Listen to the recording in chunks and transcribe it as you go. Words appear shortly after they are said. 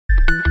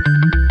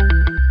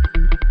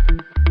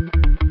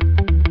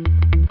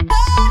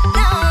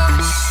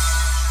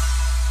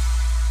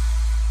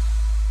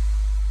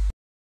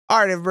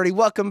All right, everybody,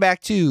 welcome back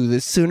to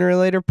the Sooner or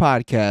Later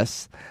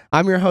podcast.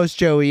 I'm your host,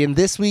 Joey, and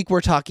this week we're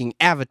talking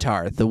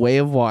Avatar, The Way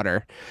of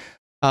Water.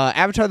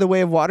 Avatar, The Way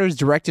of Water is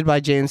directed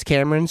by James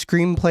Cameron,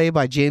 screenplay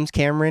by James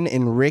Cameron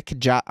and Rick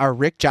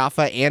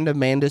Jaffa and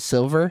Amanda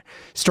Silver,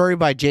 story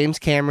by James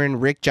Cameron,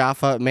 Rick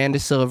Jaffa, Amanda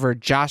Silver,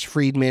 Josh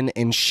Friedman,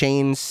 and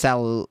Shane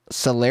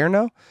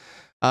Salerno,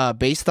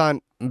 based on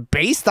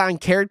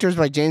characters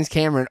by James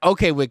Cameron.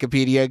 Okay,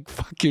 Wikipedia,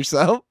 fuck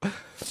yourself.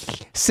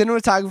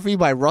 Cinematography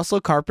by Russell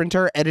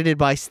Carpenter, edited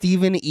by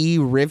Stephen E.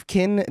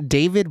 Rivkin,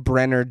 David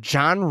Brenner,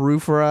 John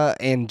Rufera,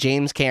 and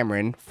James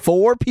Cameron.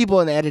 4 people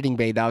in the editing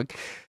bay, dog.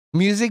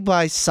 Music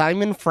by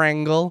Simon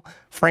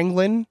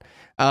Franklin.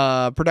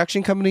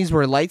 Production companies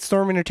were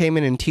Lightstorm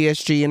Entertainment and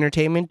TSG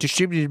Entertainment.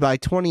 Distributed by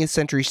 20th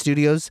Century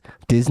Studios,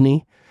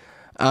 Disney.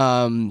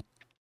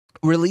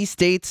 Release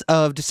dates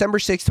of December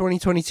 6,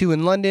 2022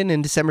 in London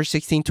and December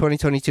 16,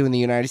 2022 in the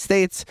United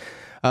States.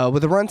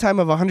 With a runtime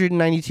of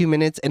 192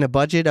 minutes and a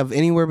budget of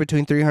anywhere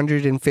between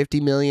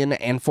 $350 million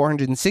and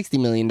 $460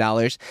 million.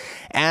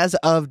 As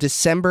of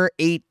December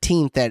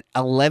 18th at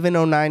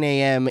 11:09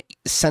 a.m.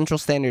 Central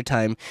Standard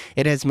Time,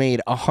 it has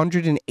made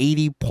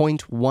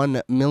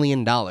 $180.1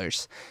 million.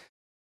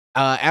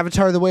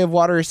 Avatar: The Way of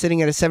Water is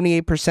sitting at a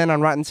 78% on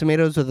Rotten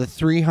Tomatoes with a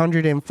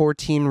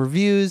 314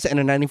 reviews and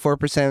a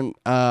 94%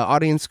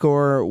 audience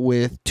score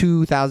with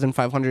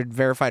 2,500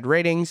 verified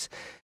ratings.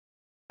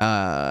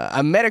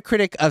 A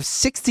Metacritic of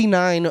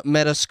 69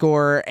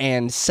 Metascore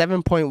and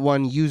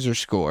 7.1 user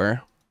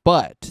score.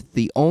 But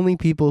the only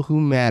people who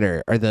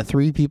matter are the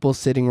 3 people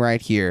sitting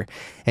right here.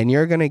 And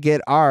you're going to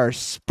get our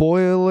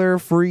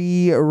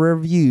spoiler-free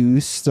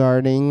review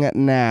starting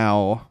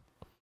now.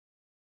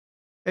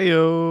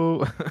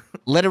 Heyo.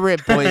 Let it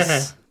rip,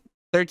 boys.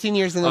 13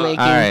 years in the making.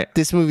 Right.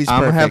 This movie's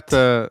I'm perfect.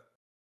 I'm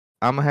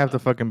gonna have to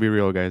fucking be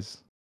real,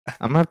 guys.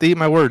 I'm gonna have to eat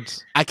my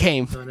words. I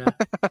came. Oh, no.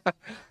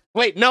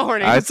 Wait, no,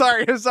 Horny. I'm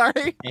sorry. What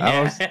the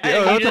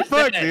You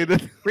fuck, just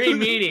dude?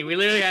 Pre-meeting. We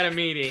literally had a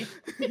meeting.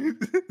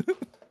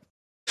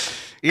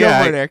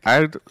 Yeah, for it, Eric.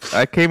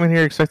 I came in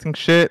here expecting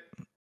shit.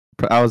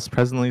 I was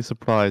pleasantly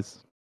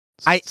surprised.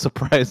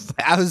 Surprised.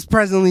 I was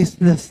presently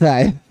surprised.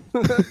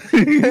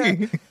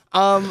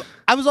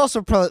 I was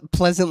also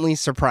pleasantly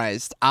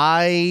surprised.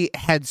 I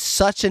had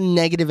such a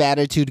negative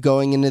attitude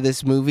going into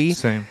this movie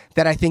Same.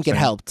 that I think it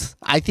helped.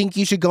 I think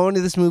you should go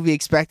into this movie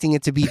expecting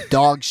it to be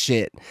dog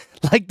shit,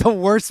 like the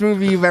worst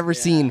movie you've ever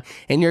seen,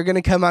 and you're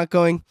gonna come out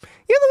going,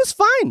 "Yeah, that was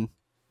fine."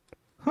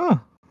 Huh.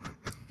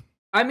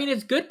 I mean,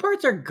 its good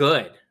parts are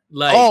good.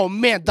 Like, Oh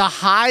man, the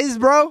highs,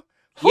 bro.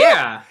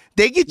 yeah.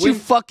 They get you When-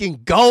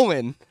 fucking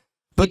going,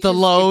 but It the just-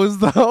 lows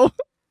though.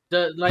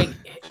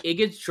 It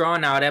gets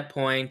drawn out at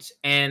points,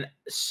 and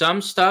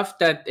some stuff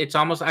that it's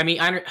almost. I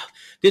mean,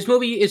 this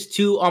movie is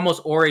too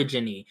almost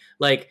origin-y.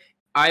 Like,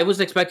 I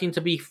was expecting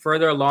to be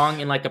further along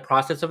in like the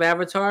process of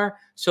Avatar,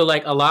 so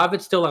like a lot of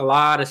it's still a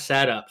lot of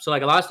setup. So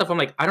like a lot of stuff, I'm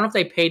like, I don't know if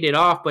they paid it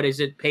off, but is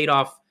it paid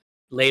off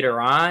later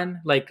on?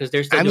 Like, because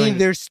they're still. I doing, mean,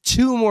 there's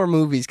 2 more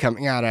movies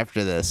coming out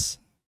after this.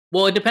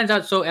 Well, it depends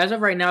on. So as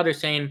of right now, they're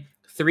saying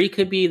 3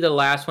 could be the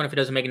last one if it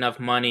doesn't make enough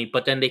money,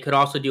 but then they could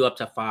also do up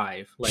to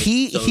 5. Like,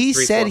 He so he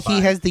 3, said 4, he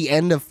 5. has the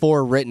end of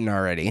 4 written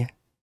already.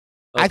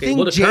 I Okay, think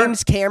well, the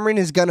James Cameron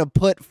is gonna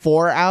put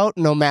 4 out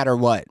no matter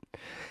what.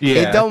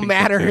 Yeah. It don't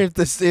matter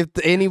if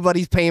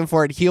anybody's paying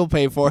for it, he'll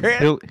pay for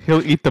it.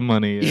 He'll eat the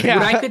money. Yeah.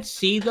 What I could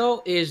see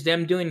though is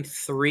them doing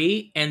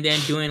 3 and then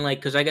doing like,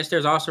 because I guess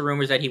there's also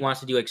rumors that he wants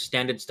to do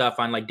extended stuff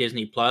on like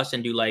Disney Plus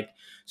and do like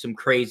some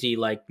crazy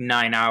like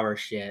 9-hour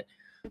shit.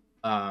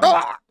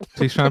 So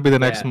he's trying to be the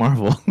next Yeah.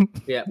 Marvel.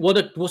 Yeah. Well,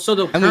 the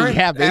I mean, current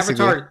yeah,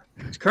 basically.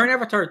 current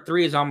Avatar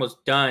 3 is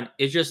almost done.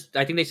 It's just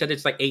I think they said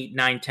it's like 8,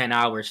 9, 10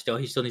 hours still.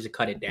 He still needs to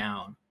cut it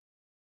down.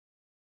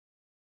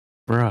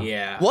 Bro.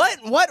 Yeah. What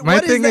My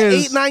is thing the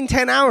is- 8, 9,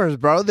 10 hours,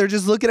 bro? They're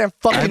just looking at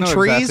fucking know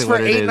trees exactly for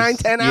what it 8, 9, is.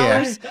 10 Yeah.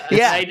 hours.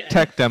 Yeah.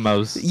 Tech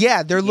demos.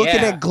 Yeah, they're looking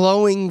Yeah. at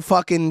glowing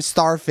fucking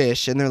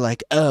starfish, and they're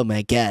like, "Oh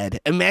my god!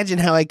 Imagine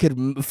how I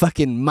could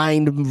fucking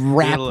mind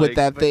rap You're with like,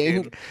 that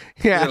thing."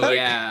 Yeah, you're like-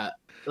 Yeah.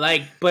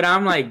 Like, but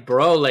I'm like,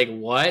 bro, like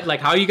what?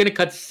 Like, how are you gonna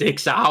cut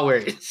 6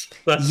 hours?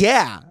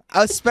 yeah.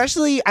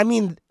 Especially, I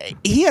mean,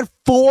 he had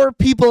 4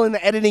 people in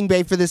the editing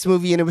bay for this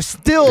movie, and it was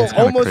still That's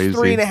kinda almost crazy.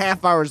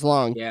 3.5 hours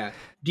long. Yeah.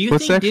 Do you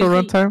What's the think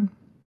actual Disney, runtime?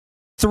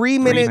 3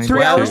 minutes, 3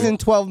 12? hours and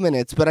 12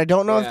 minutes. But I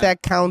don't know if Yeah.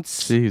 that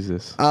counts.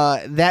 Jesus.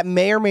 That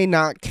may or may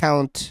not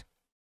count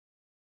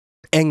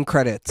end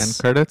credits. End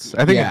credits?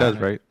 I think Yeah. it does,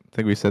 right? I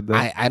think we said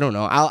that. I don't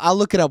know. I'll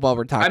look it up while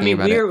we're talking I mean,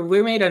 about it.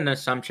 we made an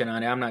assumption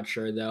on it. I'm not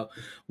sure though.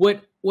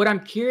 What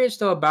I'm curious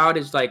though about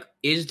is like,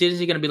 is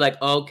Disney gonna be like,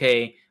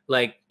 okay,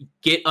 like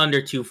get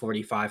under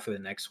 245 for the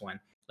next one?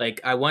 Like,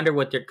 I wonder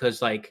what they're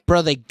because like,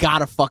 Bro, they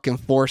gotta fucking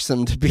force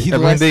him to be I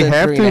mean, less they than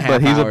have 3.5 to,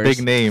 but he's hours. a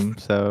big name,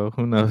 so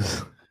who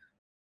knows?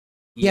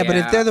 Yeah, but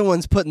if they're the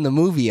ones putting the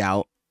movie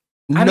out,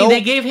 I mean,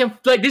 they gave him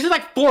like this is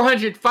like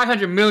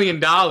 500 million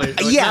dollars.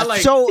 So yeah.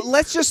 like, So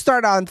let's just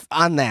start on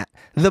that.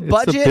 The It's a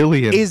budget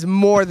billion. is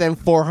more than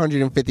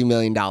 $450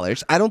 million.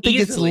 I don't think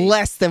Easily. it's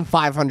less than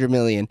 $500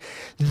 million.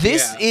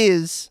 This Yeah.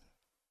 is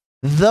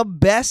the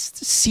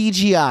best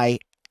CGI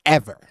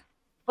ever.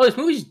 Oh, this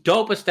movie's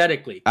dope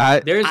aesthetically. I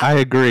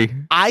agree.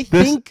 I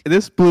think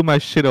this blew my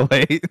shit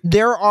away.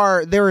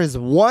 there is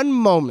one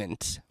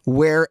moment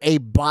where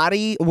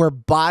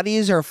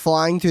bodies are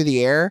flying through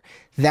the air.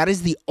 That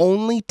is the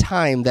only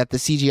time that the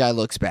CGI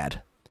looks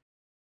bad.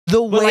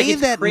 The but way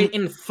it's that great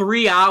in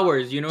 3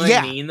 hours, you know what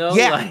I mean? Though,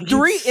 yeah, like,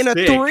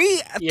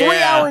 three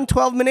Yeah. hour and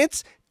 12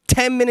 minutes.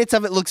 10 minutes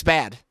of it looks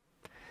bad.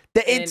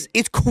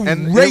 It's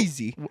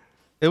crazy.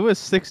 It was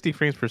 60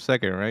 frames per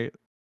second, right?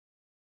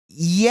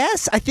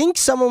 Yes, I think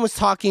someone was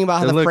talking about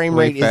how It the looked frame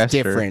way rate is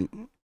faster. different.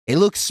 It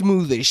looks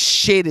smooth as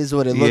shit is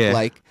what it looked Yeah.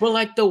 like. Well,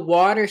 like the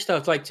water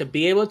stuff, like to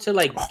be able to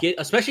like get,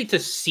 especially to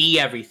see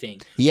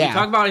everything. Yeah. You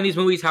talk about in these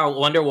movies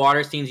how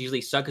underwater scenes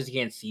usually suck because you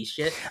can't see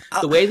shit.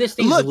 The way this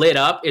thing's lit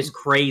up is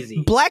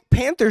crazy. Black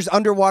Panther's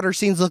underwater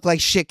scenes look like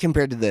shit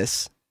compared to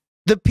this.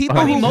 The people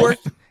I mean, who most-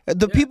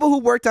 worked people who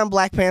worked on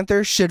Black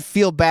Panther should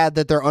feel bad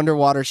that their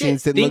underwater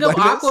scenes didn't Think look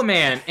of like this.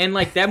 Aquaman, and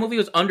like that movie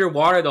was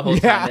underwater the whole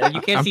Yeah. time.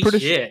 You can't I'm see pretty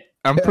shit.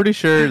 I'm pretty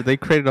sure they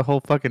created a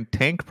whole fucking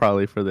tank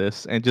probably for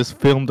this and just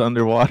filmed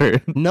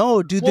underwater.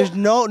 No, dude, there's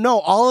no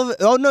all of it.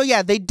 Oh no,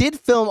 yeah, they did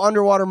film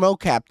underwater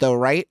mocap though,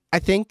 right? I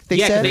think they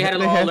Yeah, because said they had to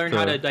They all had learn to.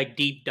 how to like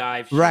deep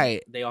dive. Shit.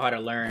 Right. They all had to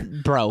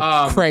learn.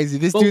 Bro, crazy.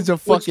 This but dude's a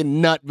what's-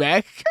 fucking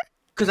nutbag.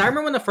 Because I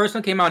remember when the first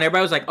one came out, and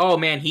everybody was like, "Oh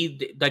man,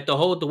 he like the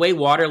way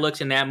water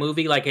looks in that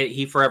movie, like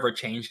he forever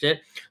changed it."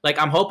 Like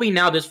I'm hoping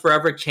now this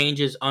forever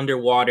changes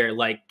underwater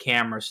like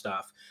camera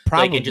stuff,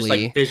 Probably. like and just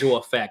like visual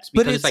effects,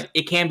 But because it's it's- like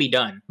it can be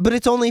done. But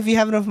it's only if you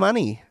have enough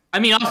money. I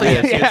mean, also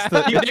Yeah. yes,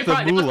 It's they the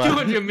probably that was moolah.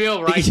 200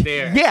 mil right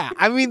there. Yeah,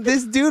 I mean,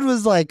 this dude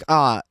was like,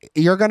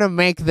 you're going to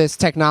make this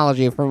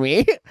technology for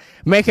me.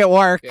 Make it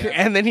work. Yeah.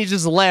 And then he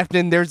just left,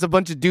 and there's a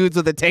bunch of dudes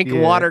with a tank of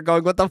Yeah. water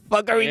going, what the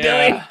fuck are we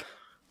doing?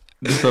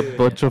 Just a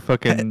bunch of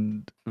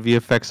fucking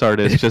VFX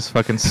artists just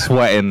fucking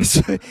sweating.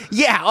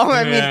 Yeah,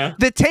 I Yeah. mean,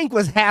 the tank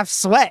was half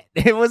sweat.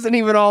 It wasn't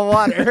even all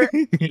water.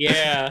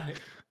 Yeah.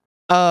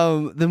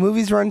 The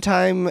movie's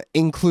runtime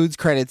includes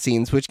credit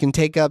scenes, which can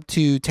take up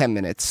to 10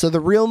 minutes. So the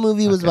real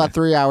movie was Okay. about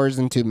 3 hours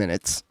and 2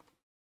 minutes.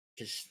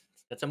 Just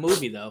that's a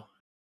movie though.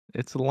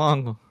 It's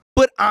long.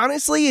 But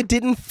honestly, it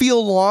didn't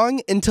feel long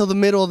until the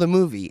middle of the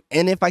movie.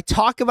 And if I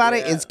talk about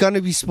it, Yeah. it's going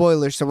to be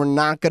spoilers, so we're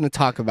not going to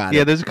talk about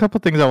Yeah, it. there's a couple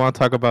things I want to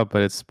talk about,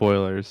 but it's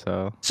spoilers,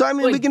 so. So I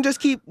mean, we Like- can just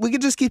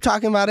keep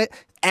talking about it.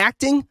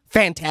 Acting,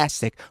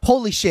 fantastic.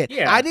 Holy shit.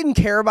 Yeah. I didn't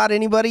care about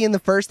anybody in the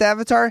first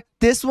Avatar.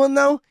 This one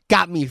though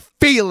got me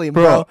feeling,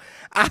 bro. Bro.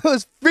 I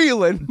was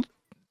feeling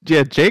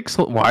Yeah, Jake's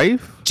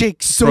wife? Jake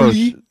Bro,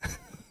 Sully.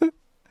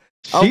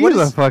 She's Oh, what a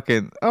is-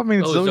 fucking. I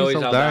mean, Oh, Zoe Zoe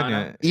Saldana.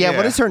 Saldana. Yeah,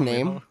 what is her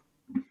name?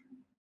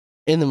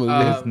 In the movie.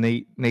 Uh,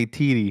 It's Nate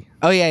Titi.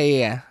 Oh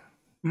yeah.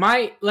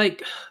 My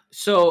like,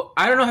 so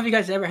I don't know. Have you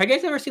guys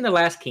ever seen The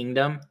Last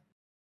Kingdom?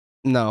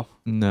 No.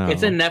 No.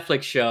 It's a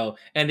Netflix show,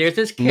 and there's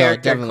this No,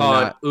 character definitely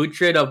called not.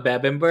 Uhtred of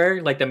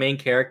Bebbanburg, like the main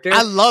character.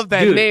 I love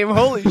that Dude, name.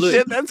 Holy look-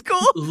 shit, that's cool.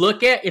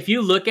 If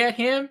you look at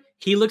him,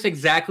 he looks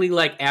exactly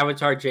like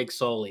Avatar Jake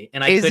Sully,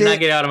 and I Is could it- not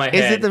get it out of my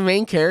Is head. it the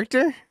main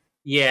character?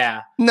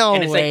 Yeah, No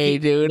and it's way,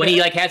 like dude. when he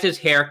like has his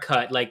hair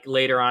cut like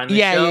later on. In the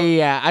yeah, show.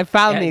 yeah. I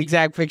found the Yeah,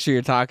 exact picture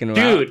you're talking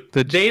about. Dude,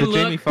 The they look.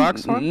 Jamie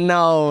Foxx one?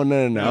 No.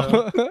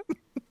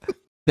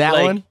 That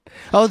Like, one?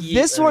 Oh, he-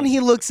 this one he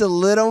looks a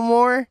little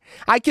more.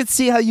 I could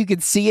see how you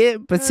could see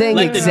it, but saying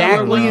Like the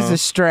exactly newer is a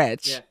ones.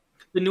 stretch. Yeah.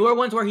 The newer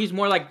ones where he's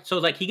more like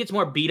he gets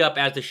more beat up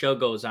as the show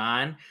goes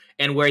on,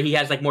 and where he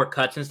has like more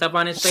cuts and stuff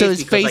on his face. So his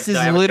because, face like, the is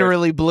Avatar-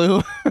 literally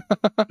blue.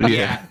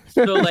 Yeah.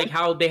 So like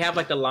how they have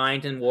like the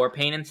lines in war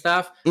paint and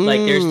stuff. Like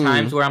there's Mm.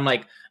 times where I'm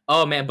like,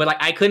 oh man, but like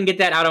I couldn't get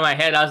that out of my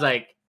head. I was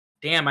like,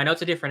 damn, I know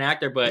it's a different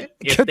actor, but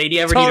if they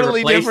ever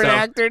Totally need to replace different him,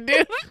 actor, dude.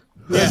 yeah,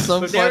 That's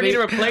so if they ever need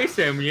funny. to replace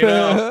him, you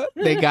know,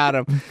 They got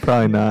him.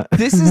 Probably not.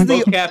 This is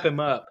we'll the cap him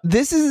up.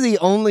 this is the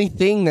only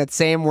thing that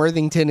Sam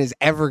Worthington is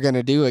ever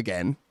gonna do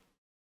again.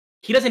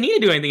 He doesn't need to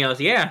do anything else.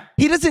 Yeah.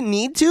 He doesn't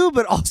need to,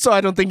 but also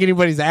I don't think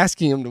anybody's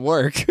asking him to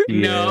work.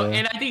 No, Yeah.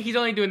 and I think he's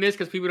only doing this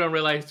because people don't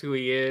realize who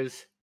he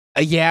is.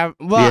 Yeah,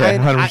 well, Yeah,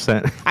 and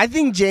 100%. I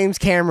think James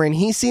Cameron,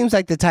 he seems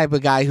like the type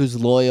of guy who's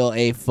loyal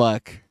a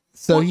fuck.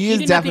 So Well, he he is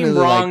did definitely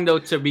nothing wrong like though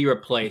to be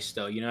replaced,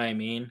 though. You know what I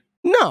mean?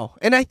 no,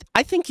 and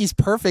I think he's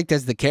perfect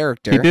as the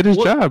character. He did his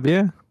Well- job,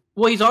 yeah.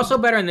 Well, he's also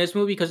better in this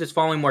movie because it's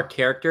following more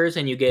characters,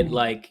 and you get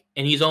like,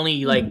 and he's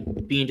only like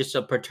being just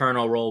a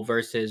paternal role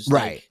versus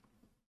Right. like,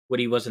 what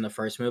he was in the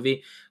first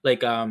movie.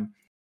 Like, and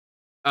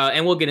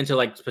we'll get into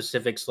like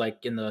specifics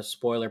like in the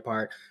spoiler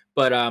part.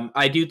 But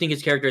I do think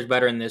his character is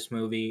better in this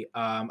movie.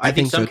 I think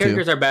think so, some too.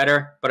 characters are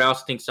better, but I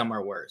also think some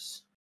are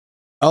worse.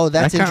 Oh,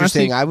 that's I kinda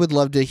interesting. think- I would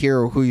love to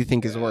hear who you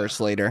think is worse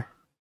later.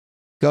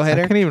 Go ahead,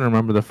 I Eric. can't even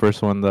remember the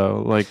first one,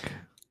 though. Like,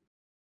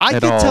 I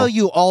at could tell all.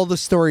 you all the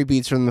story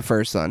beats from the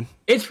first one.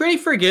 It's pretty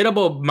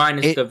forgettable,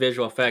 minus It- the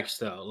visual effects,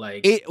 though.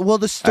 Like, Well,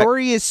 the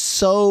story is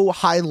so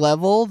high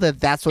level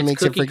that's what It's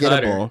makes it cookie cutter.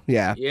 forgettable.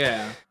 Yeah.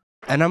 yeah.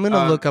 And I'm going to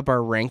Um, look up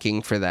our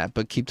ranking for that,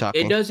 but keep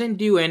talking. It doesn't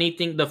do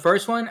anything. The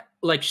first one,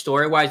 like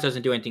story wise,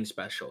 doesn't do anything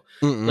special.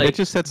 Mm-mm. like- it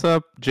just sets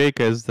up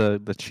Jake as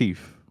the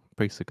chief,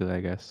 basically,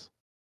 I guess.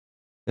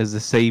 as the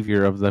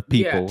savior of the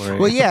people, right?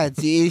 Well, yeah,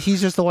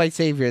 he's just the white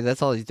savior.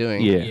 That's all he's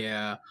doing.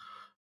 Yeah.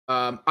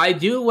 What I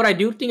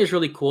do think is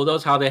really cool though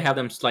is how they have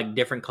them like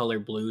different color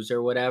blues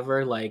or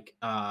whatever, like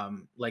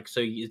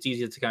so it's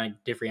easy to kind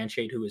of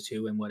differentiate who is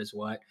who and what is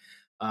what.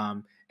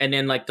 And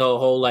then like the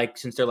whole like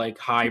since they're like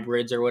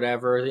hybrids or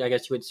whatever, I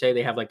guess you would say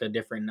they have like the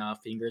different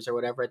fingers or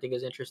whatever. I think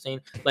is interesting.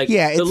 Like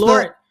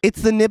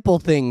it's the nipple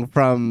thing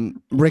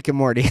from Rick and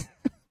Morty.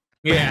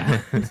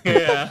 Yeah.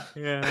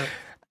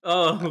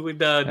 Oh, with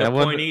the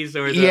pointies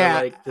or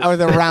the or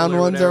the round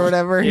ones or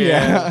whatever.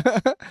 Yeah.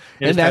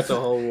 And that's the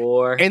whole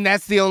war. And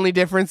that's the only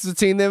difference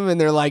between them. And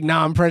they're like,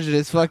 "Nah, I'm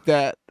prejudiced. Fuck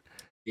that."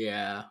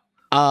 Yeah.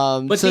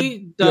 But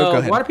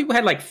the water people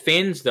had like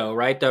fins though,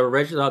 right? The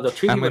original, the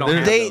tree people don't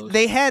have those.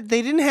 They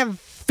didn't have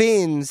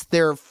fins.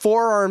 Their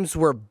forearms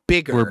were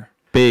bigger.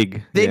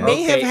 Big. They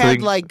may have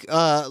had like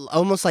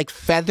almost like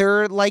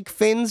feather like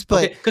fins,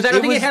 but because I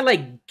don't think it had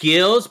like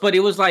gills, but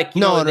it was like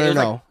no.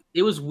 Like,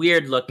 it was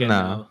weird looking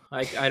though.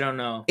 Like I don't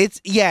know.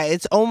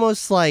 It's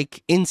almost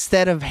like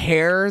instead of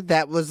hair,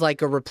 that was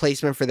like a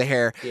replacement for the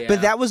hair. Yeah.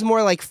 But that was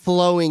more like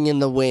flowing in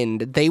the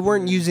wind. They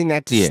weren't using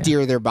that to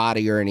steer their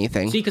body or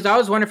anything. See, because I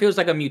was wondering if it was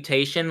like a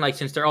mutation, like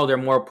since they're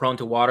more prone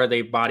to water,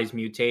 their bodies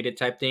mutated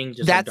type thing.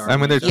 Just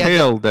their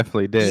tail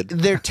definitely did.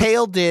 Their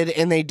tail did,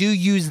 and they do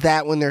use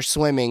that when they're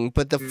swimming.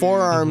 But the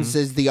forearms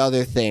is the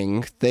other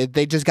thing.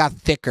 They just got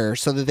thicker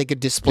so that they could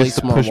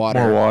displace more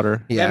water. More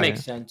water. Yeah, that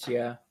makes sense.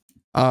 Yeah.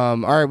 All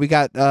right, we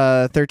got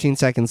 13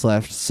 seconds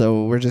left,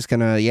 so we're just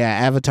gonna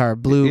Avatar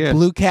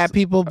blue cat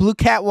people, blue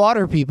cat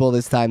water people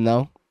this time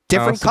though.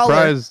 Different color.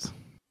 Surprised.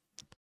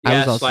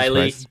 Yeah, I was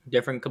slightly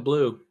different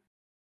blue.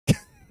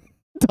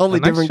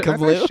 Totally different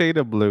blue. Nice shade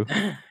of blue.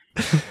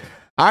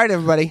 All right,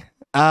 everybody.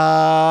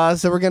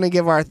 So we're gonna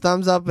give our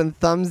thumbs up and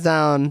thumbs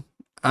down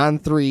on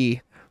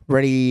 3.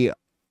 Ready?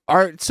 All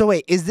right. So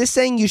wait, is this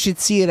saying you should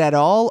see it at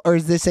all, or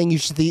is this saying you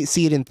should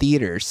see it in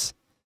theaters?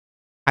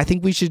 I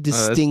think we should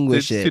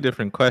distinguish it. Two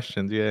different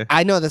questions, yeah.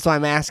 I know, that's why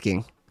I'm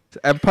asking.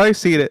 I'd probably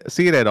see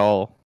it at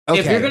all.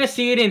 Okay. If you're gonna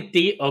see it in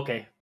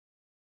okay.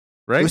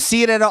 Right? We'll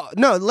see it at all.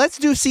 No, let's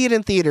see it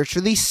in theaters. For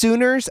these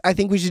Sooners, I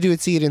think we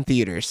should see it in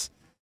theaters.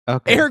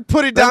 Okay. Eric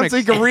put it down so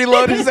he can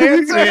reload his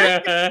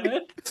answer.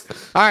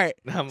 All right.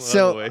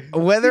 So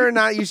whether or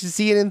not you should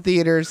see it in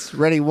theaters,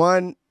 ready?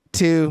 1,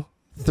 2,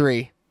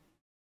 3.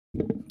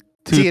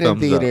 See it in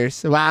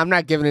theaters. Well, I'm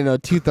not giving it no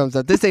 2 thumbs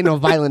up. This ain't no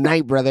Violent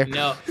Night, brother.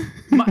 No.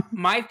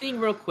 My thing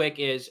real quick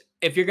is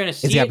if you're going to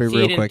see it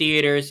in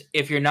theaters,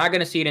 if you're not going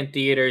to see it in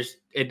theaters,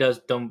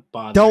 don't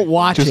bother. Don't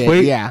watch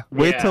it.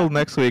 Wait till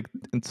next week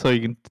until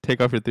you can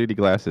take off your 3D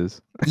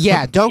glasses.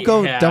 Yeah, don't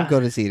go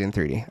to see it in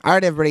 3D. All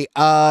right, everybody.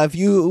 If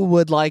you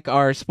would like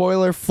our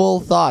spoiler full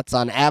thoughts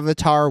on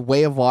Avatar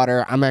Way of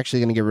Water, I'm actually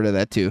going to get rid of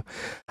that too.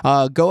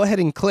 Go ahead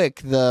and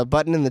click the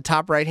button in the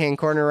top right-hand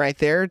corner right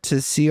there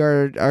to see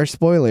our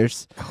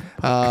spoilers.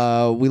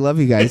 We love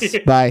you guys.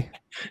 Bye.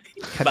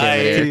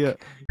 Bye.